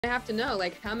I have to know,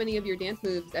 like, how many of your dance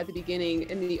moves at the beginning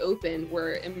in the open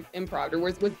were improv, or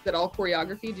was it all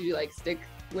choreography? Did you like stick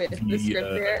with the script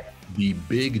there? The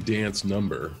big dance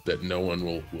number that no one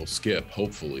will skip,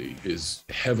 hopefully, is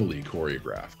heavily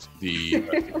choreographed.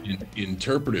 The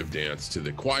interpretive dance to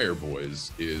the choir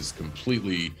boys is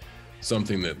completely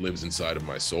something that lives inside of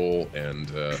my soul,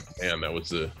 and man, that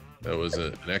was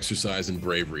an exercise in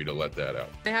bravery to let that out.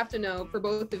 I have to know, for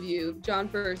both of you, John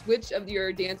first, which of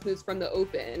your dance moves from the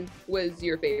open was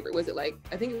your favorite? Was it like,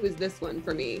 I think it was this one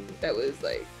for me that was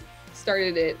like,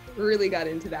 started it, really got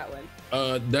into that one.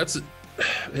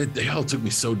 They all took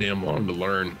me so damn long to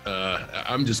learn.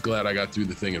 I'm just glad I got through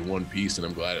the thing in one piece, and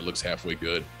I'm glad it looks halfway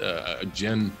good.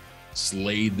 Jen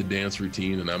slayed the dance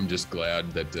routine, and I'm just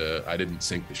glad that I didn't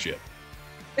sink the ship.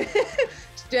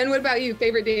 Jen, what about you?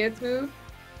 Favorite dance move?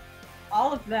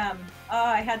 All of them. Oh,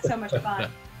 I had so much fun.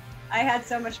 I had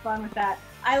so much fun with that.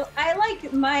 I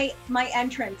like my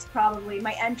entrance, probably.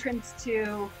 My entrance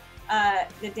to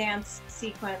the dance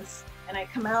sequence, and I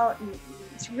come out, and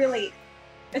it's a really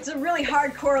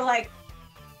hardcore, like,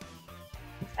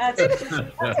 that's one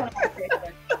of my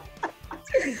favorites.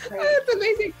 That's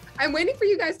amazing. I'm waiting for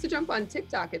you guys to jump on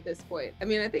TikTok at this point. I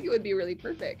mean, I think it would be really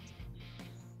perfect.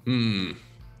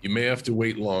 You may have to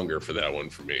wait longer for that one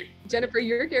for me. Jennifer,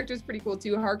 your character is pretty cool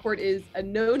too. Harcourt is a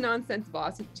no-nonsense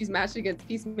boss. She's matched against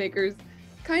Peacemaker's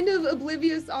kind of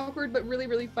oblivious, awkward, but really,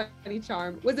 really funny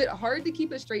charm. Was it hard to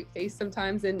keep a straight face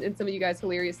sometimes in some of you guys'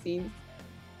 hilarious scenes?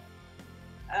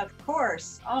 Of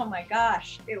course. Oh my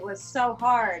gosh, it was so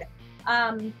hard.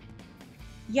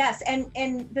 Yes,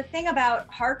 and the thing about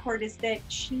Harcourt is that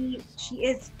she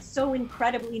is so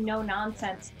incredibly no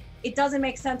nonsense. It doesn't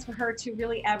make sense for her to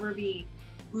really ever be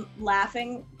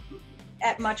laughing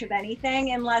at much of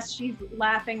anything unless she's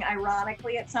laughing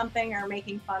ironically at something or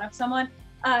making fun of someone.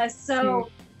 So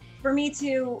for me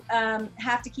to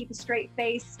have to keep a straight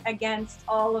face against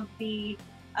all of the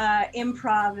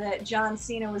improv that John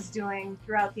Cena was doing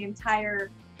throughout the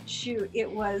entire shoot, it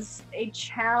was a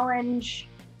challenge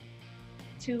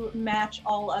to match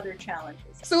all other challenges.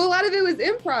 So a lot of it was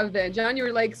improv then. John, you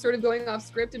were like sort of going off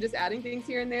script and just adding things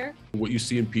here and there? What you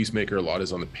see in Peacemaker a lot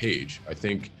is on the page. I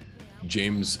think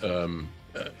James,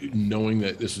 knowing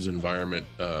that this was an environment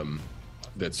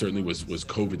that certainly was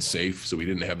COVID safe, so we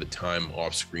didn't have the time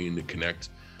off screen to connect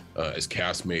as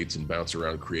castmates and bounce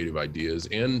around creative ideas.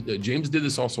 And James did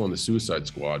this also on the Suicide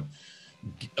Squad,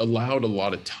 allowed a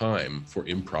lot of time for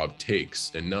improv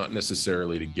takes and not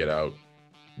necessarily to get out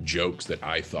jokes that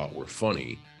I thought were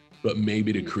funny, but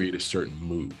maybe to create a certain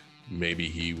mood. Maybe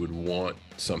he would want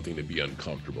something to be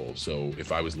uncomfortable. So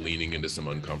if I was leaning into some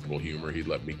uncomfortable humor, he'd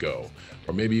let me go.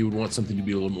 Or maybe he would want something to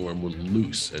be a little more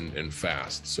loose and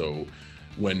fast. So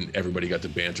when everybody got to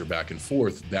banter back and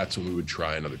forth, that's when we would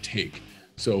try another take.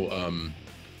 So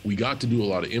we got to do a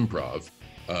lot of improv.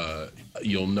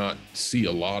 You'll not see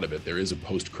a lot of it. There is a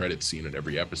post-credit scene in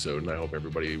every episode, and I hope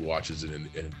everybody watches it and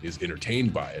is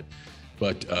entertained by it.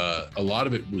 But a lot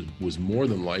of it was more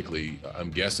than likely,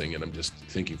 I'm guessing, and I'm just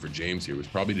thinking for James here, was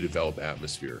probably to develop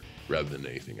atmosphere rather than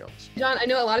anything else. John, I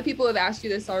know a lot of people have asked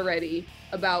you this already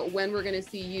about when we're gonna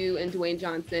see you and Dwayne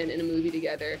Johnson in a movie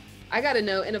together. I gotta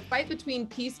know, in a fight between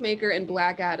Peacemaker and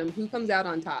Black Adam, who comes out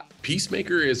on top?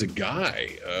 Peacemaker is a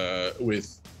guy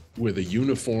with a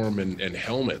uniform and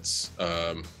helmets.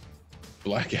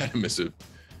 Black Adam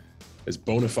is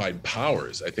bona fide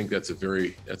powers. I think that's a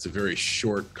very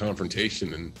short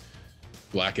confrontation, and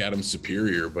Black Adam's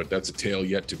superior, but that's a tale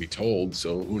yet to be told.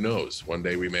 So who knows? One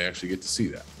day we may actually get to see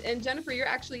that. And Jennifer, you're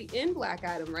actually in Black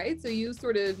Adam, right? So you've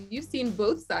seen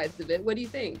both sides of it. What do you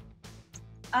think?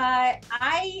 Am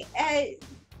I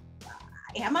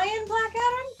in Black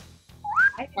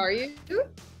Adam? Are you?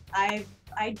 I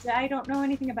don't know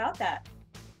anything about that.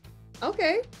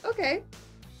 Okay.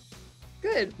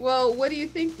 Good. Well, what do you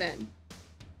think then?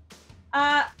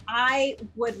 I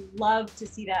would love to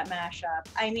see that mashup.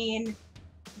 I mean,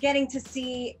 getting to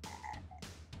see,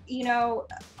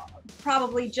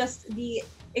 probably just the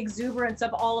exuberance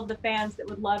of all of the fans that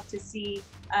would love to see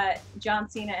John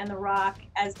Cena and The Rock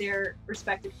as their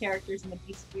respective characters in the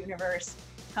DC universe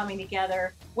coming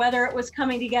together. Whether it was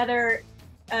coming together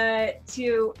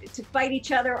to fight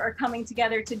each other or coming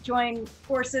together to join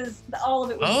forces, all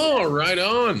of it was. Oh, right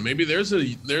on. Maybe there's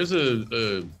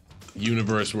a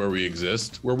universe where we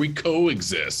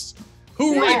coexist.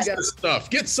 Who writes this stuff?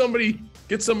 Get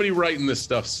somebody writing this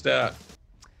stuff stat.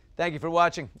 Thank you for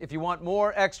watching. If you want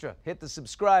more extra, hit the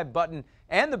subscribe button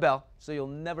and the bell so you'll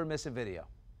never miss a video.